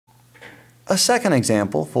A second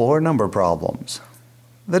example for number problems.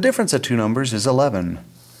 The difference of two numbers is 11.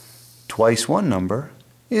 Twice one number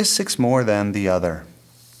is 6 more than the other.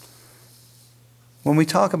 When we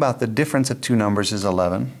talk about the difference of two numbers is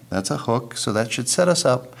 11, that's a hook, so that should set us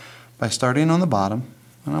up by starting on the bottom.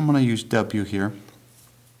 And I'm going to use W here.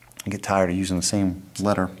 I get tired of using the same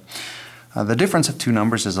letter. The difference of two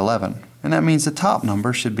numbers is 11, and that means the top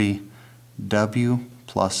number should be W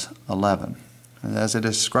plus 11. And as I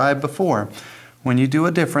described before, when you do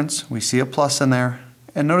a difference, we see a plus in there,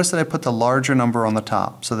 and notice that I put the larger number on the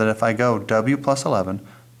top, so that if I go W plus 11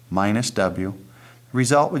 minus W, the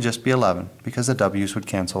result would just be 11, because the W's would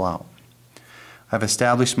cancel out. I've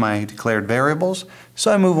established my declared variables,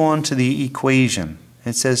 so I move on to the equation.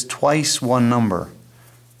 It says twice one number.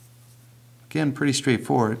 Again, pretty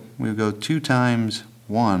straightforward. We would go 2 times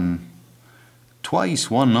 1. Twice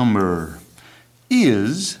one number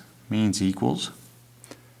is, means equals.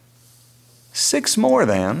 6 more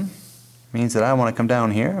than, means that I want to come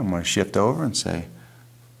down here. I'm going to shift over and say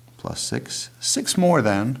plus 6. 6 more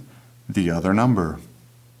than the other number.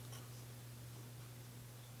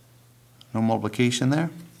 No multiplication there.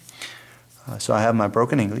 So I have my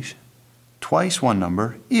broken English. Twice one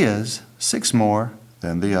number is 6 more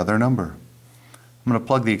than the other number. I'm going to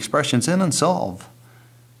plug the expressions in and solve.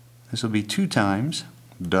 This will be 2 times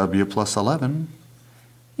W plus 11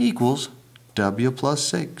 equals W plus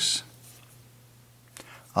 6.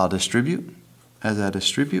 I'll distribute. As I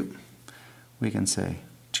distribute, we can say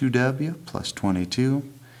 2W plus 22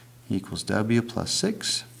 equals W plus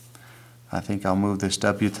 6. I think I'll move this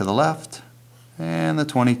W to the left and the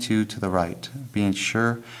 22 to the right, being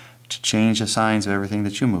sure to change the signs of everything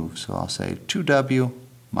that you move. So I'll say 2W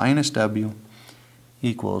minus W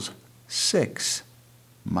equals 6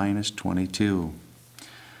 minus 22.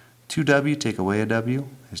 2W take away a W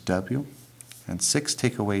is W, and 6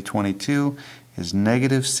 take away 22 is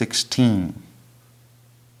negative 16.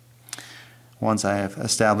 Once I have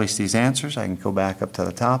established these answers, I can go back up to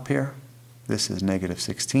the top here. This is negative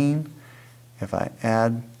 16. If I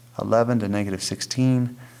add 11 to negative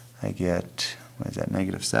 16, I get, what is that,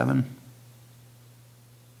 negative 7?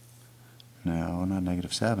 No, not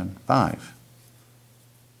negative 7, 5.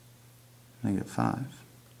 Negative 5.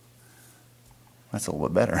 That's a little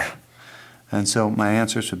bit better. And so my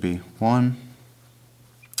answers would be 1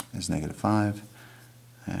 is negative 5,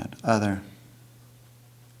 and other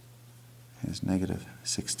is negative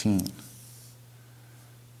 16.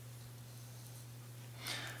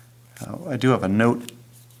 I do have a note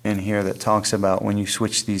in here that talks about when you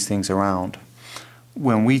switch these things around.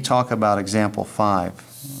 When we talk about example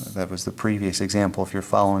 5, that was the previous example if you're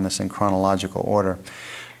following this in chronological order,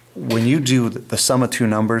 when you do the sum of two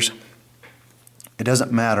numbers, it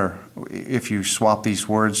doesn't matter if you swap these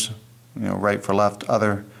words, right for left,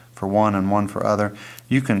 other for one, and one for other.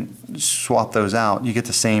 You can swap those out. You get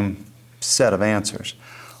the same set of answers.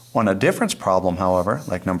 On a difference problem, however,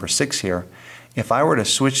 like number 6 here, if I were to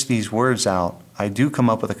switch these words out, I do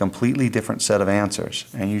come up with a completely different set of answers,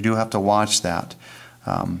 and you do have to watch that.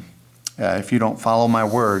 If you don't follow my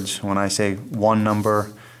words, when I say one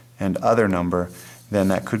number and other number, then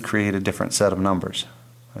that could create a different set of numbers,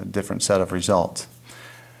 a different set of results.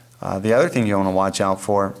 The other thing you want to watch out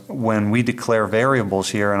for, when we declare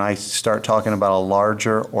variables here and I start talking about a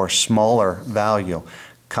larger or smaller value,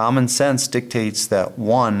 common sense dictates that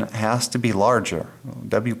 1 has to be larger.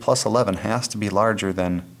 W plus 11 has to be larger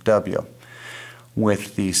than W.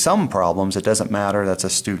 With the sum problems, it doesn't matter. That's a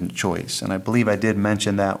student choice. And I believe I did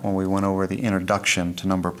mention that when we went over the introduction to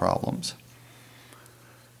number problems.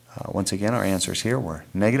 Once again, our answers here were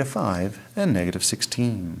negative 5 and negative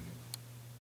 16.